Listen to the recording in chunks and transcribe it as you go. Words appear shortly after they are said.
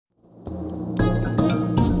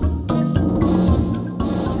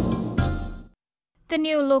The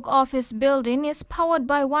new-look office building is powered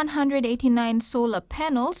by 189 solar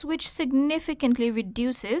panels, which significantly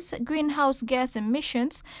reduces greenhouse gas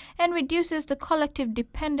emissions and reduces the collective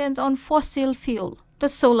dependence on fossil fuel. The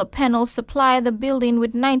solar panels supply the building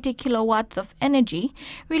with 90 kilowatts of energy,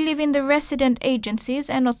 relieving the resident agencies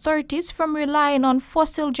and authorities from relying on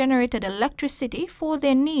fossil-generated electricity for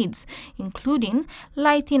their needs, including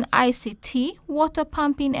lighting, ICT, water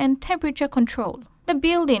pumping, and temperature control. The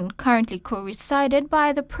building, currently co-resided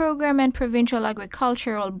by the program and provincial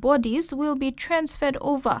agricultural bodies, will be transferred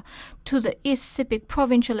over to the East Sepik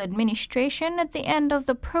provincial administration at the end of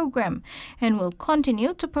the program and will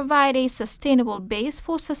continue to provide a sustainable base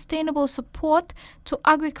for sustainable support to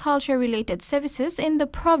agriculture-related services in the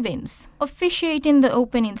province. Officiating the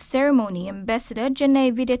opening ceremony, Ambassador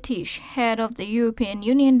Janay Vidatish, head of the European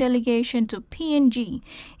Union delegation to PNG,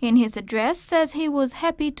 in his address says he was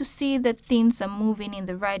happy to see that things are moving in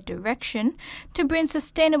the right direction to bring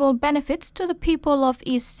sustainable benefits to the people of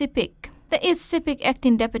East Sepik. The East Sepik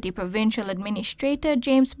Acting Deputy Provincial Administrator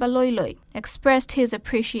James Baloiloi expressed his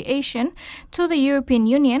appreciation to the European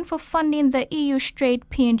Union for funding the EU STREIT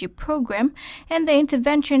PNG program and the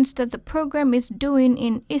interventions that the program is doing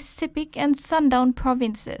in East Sepik and Sundown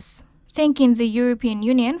provinces. Thanking the European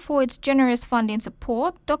Union for its generous funding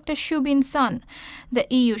support, Dr. Shubin San, the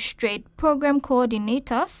EU STREIT Programme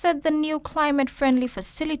Coordinator, said the new climate-friendly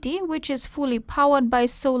facility, which is fully powered by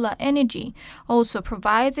solar energy, also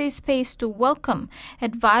provides a space to welcome,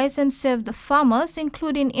 advise and serve the farmers,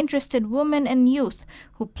 including interested women and youth,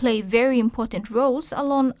 who play very important roles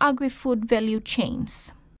along agri-food value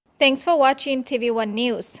chains. Thanks for watching TVWAN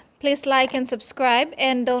News. Please like and subscribe,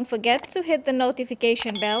 and don't forget to hit the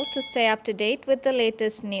notification bell to stay up to date with the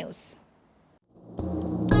latest news.